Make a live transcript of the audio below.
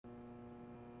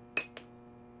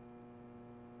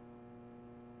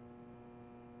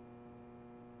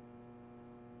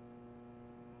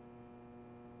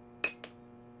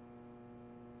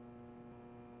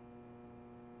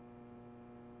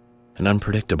An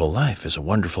unpredictable life is a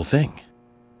wonderful thing.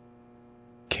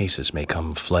 Cases may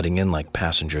come flooding in like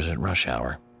passengers at rush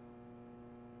hour.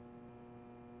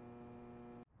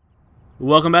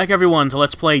 Welcome back, everyone, to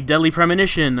Let's Play Deadly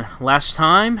Premonition. Last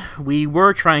time, we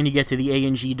were trying to get to the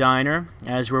A&G Diner,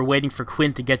 as we were waiting for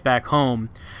Quint to get back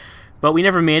home. But we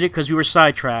never made it because we were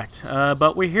sidetracked.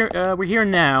 But we're here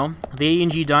now. The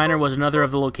A&G Diner was another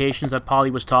of the locations that Polly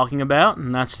was talking about,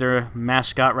 and that's their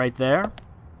mascot right there.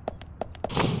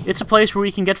 It's a place where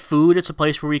we can get food, it's a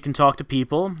place where we can talk to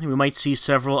people. We might see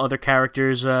several other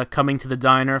characters coming to the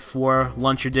diner for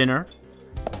lunch or dinner.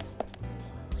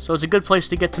 So it's a good place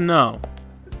to get to know.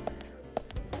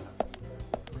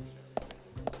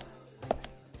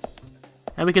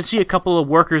 And we can see a couple of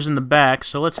workers in the back,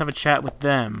 so let's have a chat with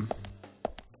them.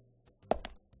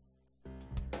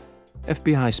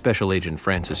 FBI Special Agent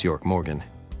Francis York Morgan.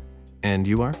 And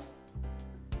you are?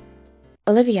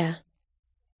 Olivia.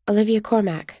 Olivia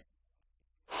Cormack.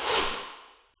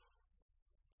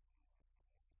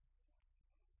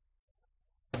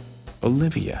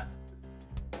 Olivia.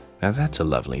 Now that's a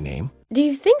lovely name. Do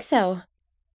you think so?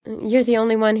 You're the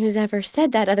only one who's ever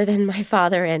said that other than my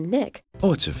father and Nick.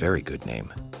 Oh, it's a very good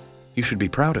name. You should be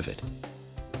proud of it.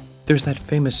 There's that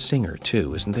famous singer,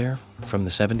 too, isn't there? From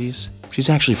the 70s? She's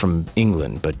actually from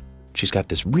England, but she's got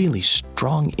this really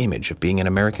strong image of being an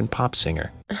American pop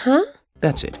singer. Huh?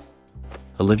 That's it.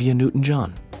 Olivia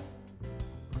Newton-John.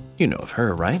 You know of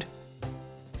her, right?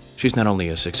 She's not only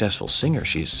a successful singer,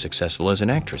 she's successful as an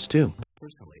actress, too.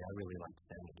 Personally, I really liked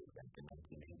Sandy back in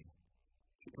 1980.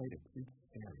 She played a cute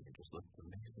fairy that just looked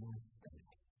amazingly stunning.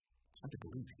 Hard to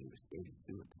believe she was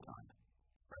 82 at the time.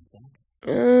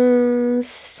 Right, Zach?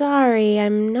 Sorry,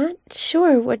 I'm not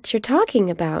sure what you're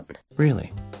talking about.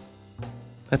 Really?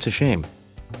 That's a shame.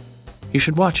 You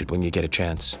should watch it when you get a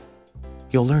chance.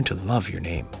 You'll learn to love your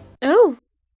name. Oh,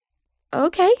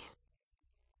 okay.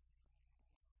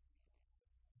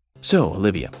 So,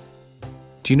 Olivia,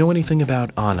 do you know anything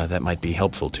about Anna that might be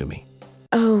helpful to me?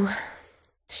 Oh,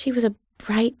 she was a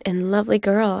bright and lovely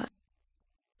girl.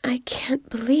 I can't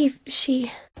believe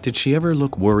she... Did she ever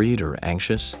look worried or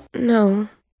anxious? No,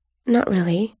 not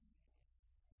really.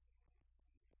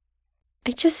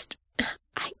 I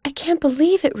can't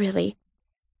believe it, really.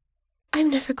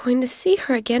 I'm never going to see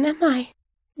her again, am I?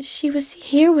 She was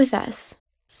here with us,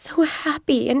 so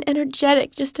happy and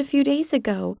energetic just a few days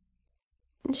ago.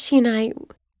 She and I,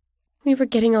 we were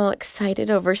getting all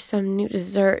excited over some new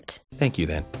dessert. Thank you,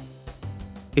 then.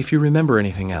 If you remember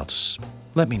anything else,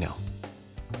 let me know.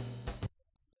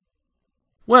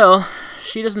 Well,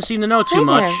 she doesn't seem to know too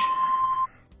much. There.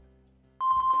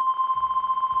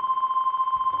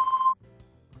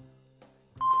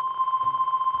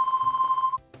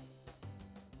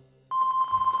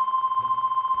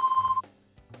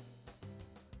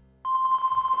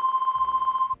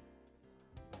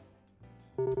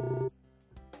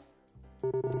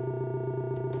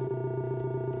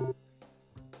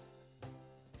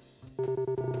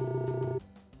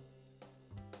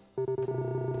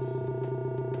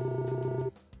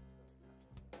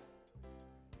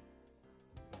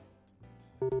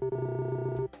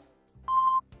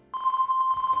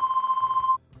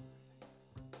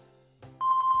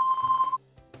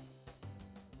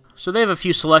 So they have a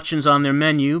few selections on their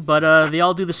menu, but they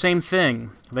all do the same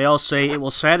thing. They all say it will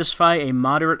satisfy a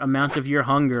moderate amount of your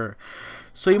hunger.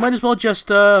 So you might as well just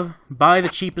buy the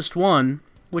cheapest one,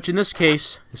 which in this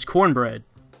case is cornbread.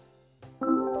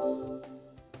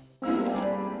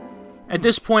 At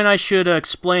this point I should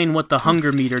explain what the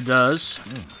hunger meter does.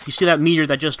 You see that meter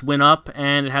that just went up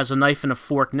and it has a knife and a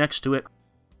fork next to it?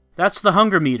 That's the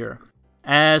hunger meter.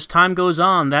 As time goes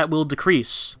on, that will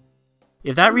decrease.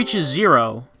 If that reaches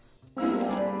 0,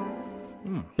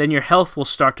 then your health will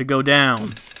start to go down.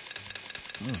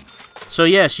 So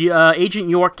yes, Agent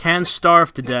York can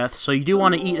starve to death, so you do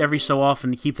want to eat every so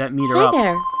often to keep that meter up. Hi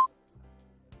there.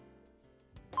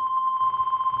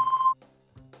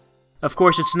 Of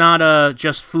course, it's not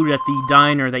just food at the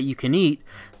diner that you can eat.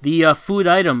 The food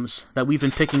items that we've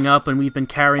been picking up and we've been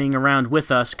carrying around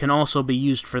with us can also be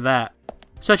used for that,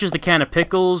 such as the can of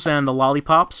pickles and the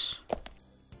lollipops.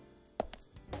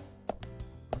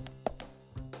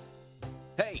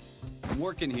 Hey, I'm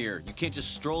working here. You can't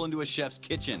just stroll into a chef's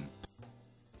kitchen.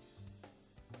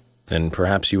 Then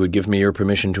perhaps you would give me your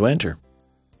permission to enter.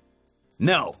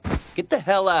 No! Get the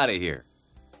hell out of here!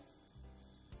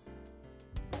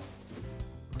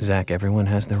 Zach, everyone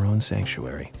has their own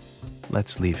sanctuary.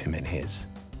 Let's leave him in his.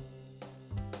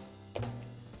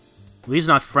 Well, he's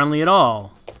not friendly at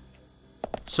all.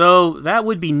 So, that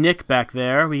would be Nick back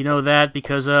there. We know that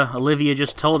because Olivia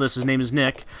just told us his name is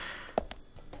Nick.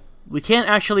 we can't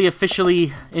actually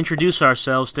officially introduce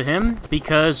ourselves to him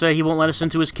because he won't let us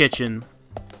into his kitchen.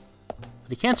 But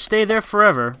he can't stay there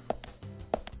forever.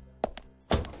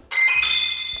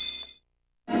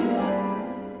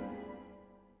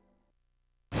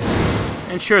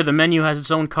 And sure, the menu has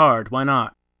its own card. Why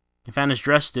not? If Anna's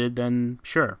dressed it, then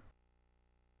sure.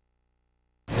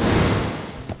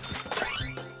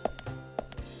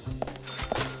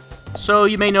 So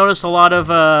you may notice a lot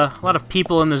of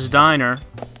people in this diner.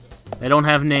 They don't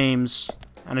have names,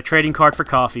 and a trading card for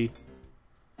coffee.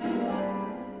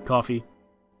 Coffee.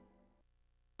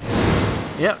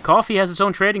 Yeah, coffee has its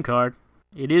own trading card.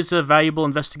 It is a valuable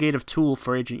investigative tool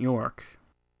for Agent York.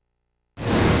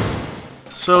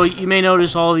 So you may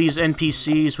notice all these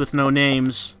NPCs with no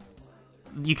names.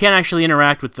 You can't actually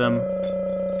interact with them.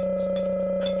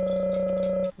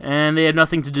 And they have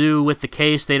nothing to do with the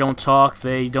case, they don't talk,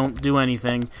 they don't do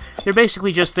anything. They're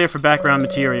basically just there for background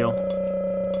material.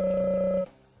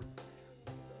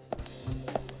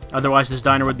 Otherwise this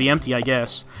diner would be empty, I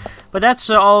guess. But that's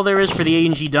all there is for the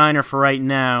A&G Diner for right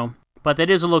now. But that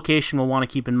is a location we'll want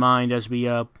to keep in mind as we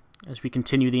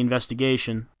continue the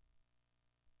investigation.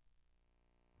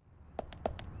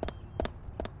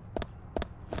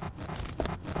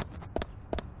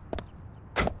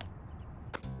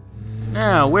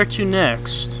 Now, where to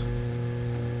next?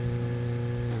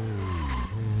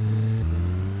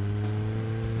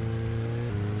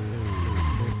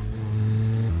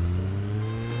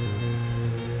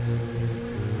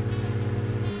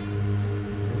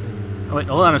 Oh, wait,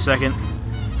 hold on a second.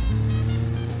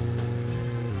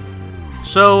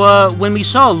 So, when we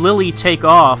saw Lily take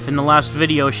off in the last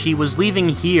video, she was leaving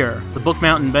here, the Book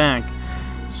Mountain Bank.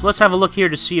 So let's have a look here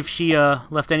to see if she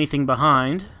left anything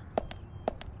behind.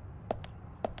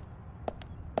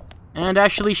 And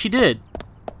actually, she did.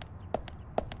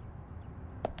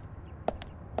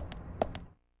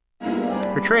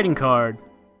 Her trading card.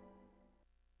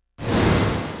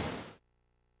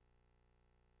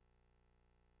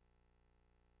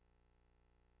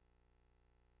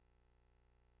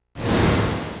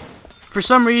 For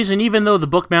some reason, even though the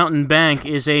Book Mountain Bank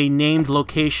is a named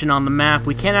location on the map,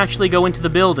 we can't actually go into the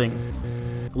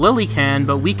building. Lily can,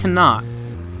 but we cannot.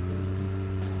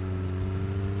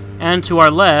 And to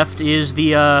our left is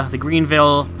the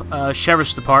Greenville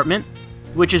Sheriff's Department,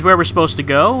 which is where we're supposed to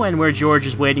go, and where George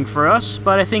is waiting for us,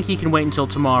 but I think he can wait until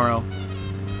tomorrow.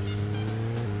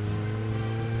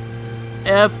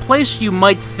 A place you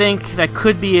might think that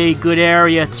could be a good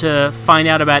area to find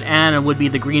out about Anna would be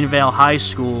the Greenville High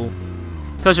School.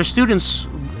 Because her students,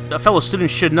 fellow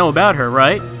students should know about her,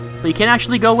 right? But you can't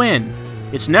actually go in.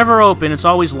 It's never open, it's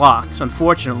always locked,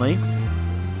 unfortunately.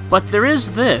 But there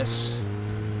is this.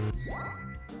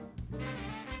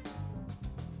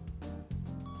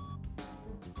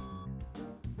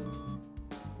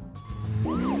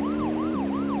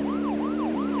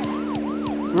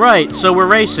 Right, so we're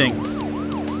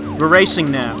racing. We're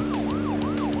racing now.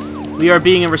 We are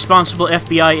being a responsible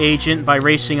FBI agent by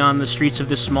racing on the streets of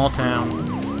this small town.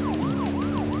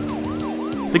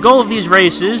 The goal of these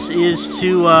races is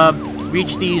to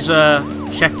reach these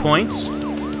checkpoints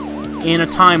in a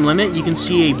time limit. You can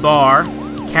see a bar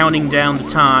counting down the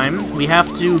time. We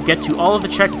have to get to all of the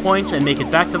checkpoints and make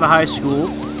it back to the high school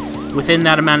within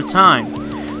that amount of time.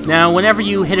 Now, whenever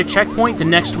you hit a checkpoint, the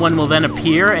next one will then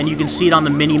appear, and you can see it on the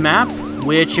mini-map,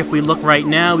 which, if we look right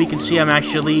now, we can see I'm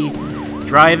actually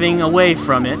driving away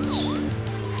from it.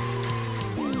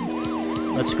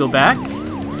 Let's go back.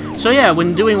 So yeah,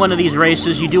 when doing one of these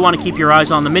races, you do want to keep your eyes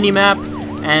on the mini-map,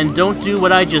 and don't do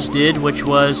what I just did, which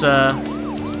was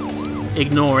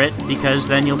ignore it, because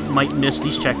then you might miss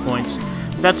these checkpoints.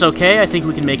 But that's okay, I think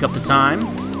we can make up the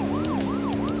time.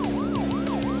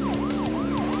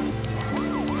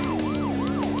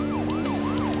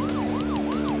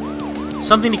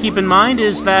 Something to keep in mind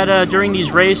is that during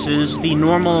these races, the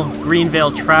normal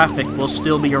Greenville traffic will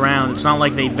still be around. It's not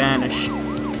like they vanish.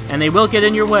 And they will get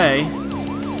in your way.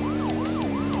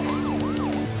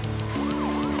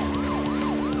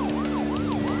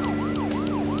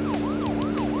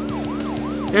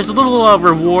 There's a little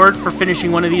reward for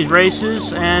finishing one of these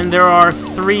races, and there are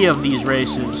 3 of these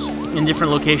races in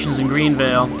different locations in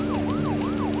Greenville.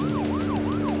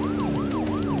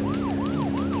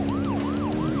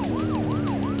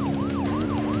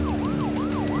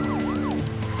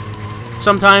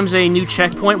 Sometimes a new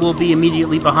checkpoint will be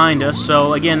immediately behind us,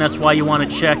 so again, that's why you want to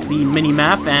check the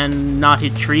mini-map and not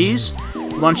hit trees.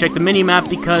 You want to check the mini-map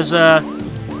because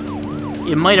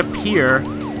it might appear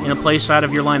in a place out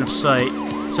of your line of sight,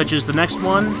 such as the next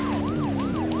one.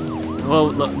 Well,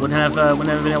 look, wouldn't have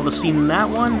been able to see that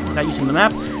one without using the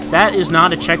map. That is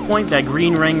not a checkpoint, that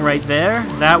green ring right there.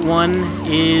 That one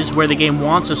is where the game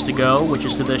wants us to go, which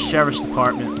is to the Sheriff's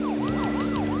Department.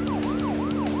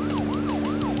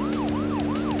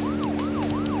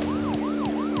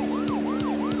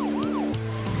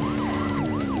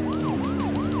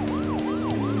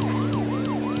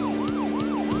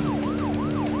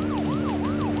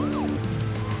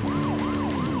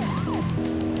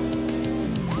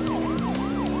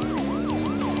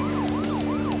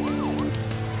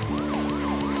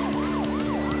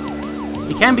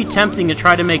 It can be tempting to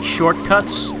try to make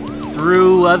shortcuts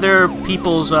through other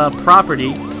people's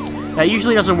property. That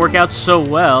usually doesn't work out so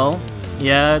well.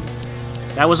 Yeah,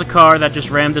 that was a car that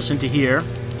just rammed us into here.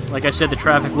 Like I said, the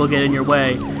traffic will get in your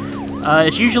way.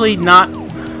 It's usually not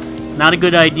a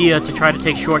good idea to try to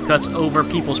take shortcuts over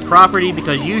people's property,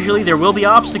 because usually there will be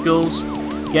obstacles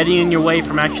getting in your way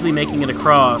from actually making it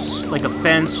across, like a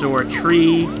fence or a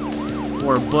tree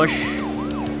or a bush.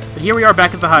 But here we are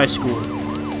back at the high school.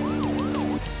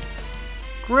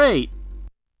 Great!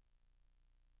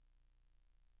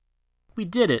 We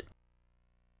did it.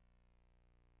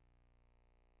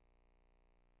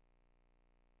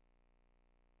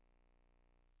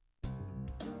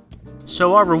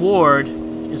 So our reward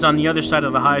is on the other side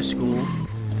of the high school,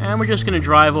 and we're just going to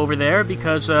drive over there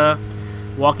because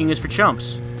walking is for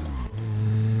chumps.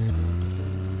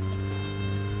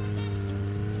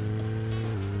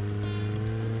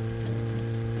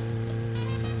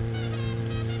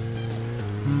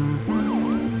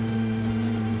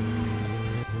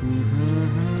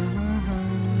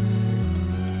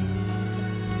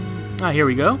 Here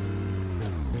we go.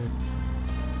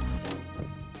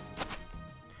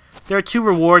 There are 2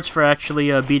 rewards for actually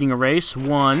beating a race.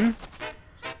 One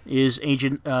is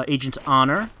Agent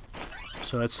Honor.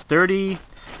 So that's 30,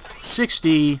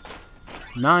 60,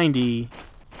 90,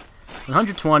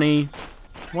 120,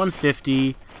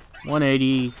 150,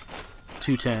 180,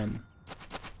 210.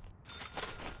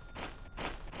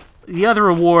 The other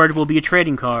reward will be a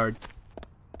trading card.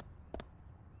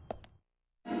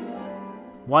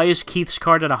 Why is Keith's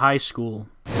card at a high school?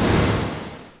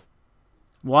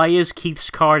 Why is Keith's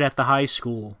card at the high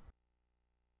school?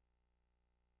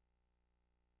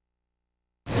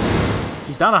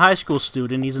 He's not a high school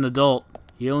student, he's an adult.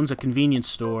 He owns a convenience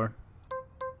store.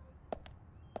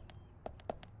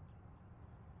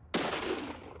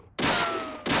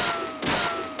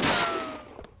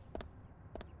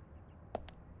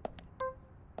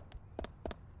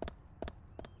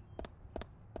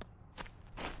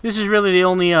 This is really the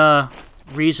only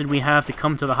reason we have to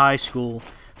come to the high school,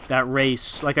 that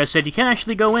race. Like I said, you can't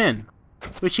actually go in,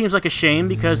 which seems like a shame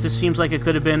because this seems like it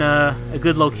could have been a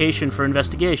good location for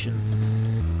investigation.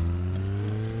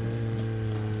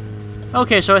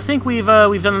 Okay, so I think we've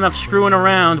done enough screwing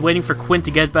around waiting for Quint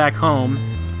to get back home.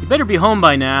 You better be home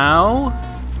by now.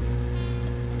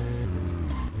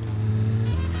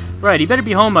 Right, he better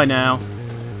be home by now.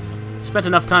 Spent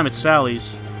enough time at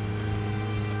Sally's.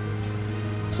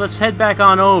 So let's head back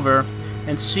on over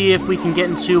and see if we can get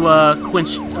into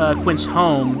Quint's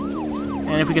home,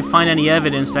 and if we can find any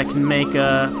evidence that can make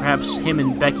perhaps him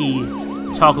and Becky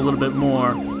talk a little bit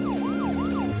more.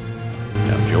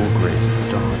 Now, Joel Gray's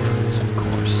daughter is, of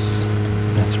course,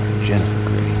 that's right, Jennifer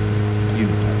Grey. You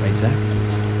know that, right, Zach?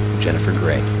 Jennifer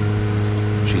Grey.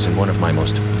 She's in one of my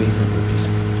most favorite movies,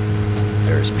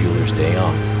 Ferris Bueller's Day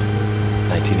Off,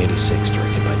 1986,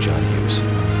 directed by John Hughes.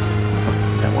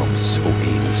 That one was so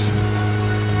 80s.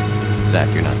 Zach,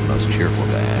 you're not the most cheerful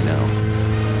guy I know,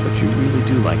 but you really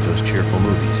do like those cheerful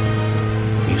movies.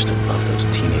 We used to love those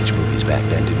teenage movies back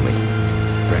then, didn't we?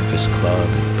 Breakfast Club,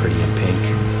 and Pretty in Pink,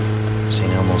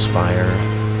 St. Elmo's Fire,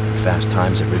 and Fast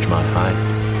Times at Ridgemont High.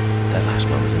 That last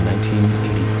one was in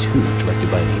 1982, directed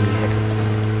by Amy Hecker.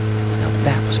 Now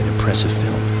that was an impressive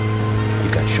film.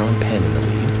 You've got Sean Penn in the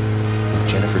lead, with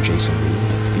Jennifer Jason Leigh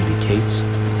and Phoebe Cates.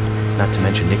 Not to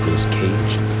mention Nicolas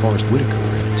Cage and Forrest Whitaker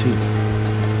were in it too.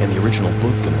 And the original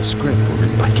book and the script were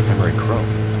written by Cameron Crowe.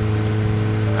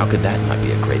 How could that not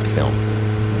be a great film?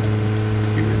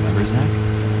 You remember, Zach?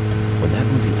 When that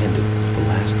movie ended, the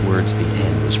last words, the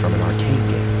end, was from an arcade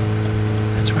game.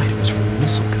 That's right, it was from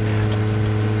Missile Command.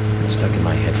 It stuck in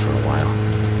my head for a while.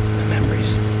 The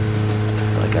memories. I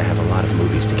feel like I have a lot of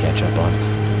movies to catch up on.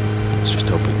 Let's just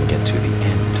hope we can get to the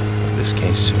end of this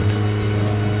case soon.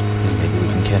 And maybe we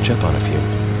can catch up on a few.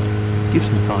 Give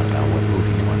some thought about what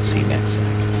movie you want to see next, Zach.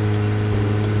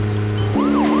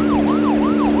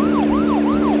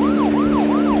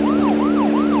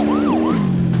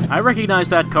 I recognize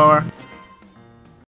that car.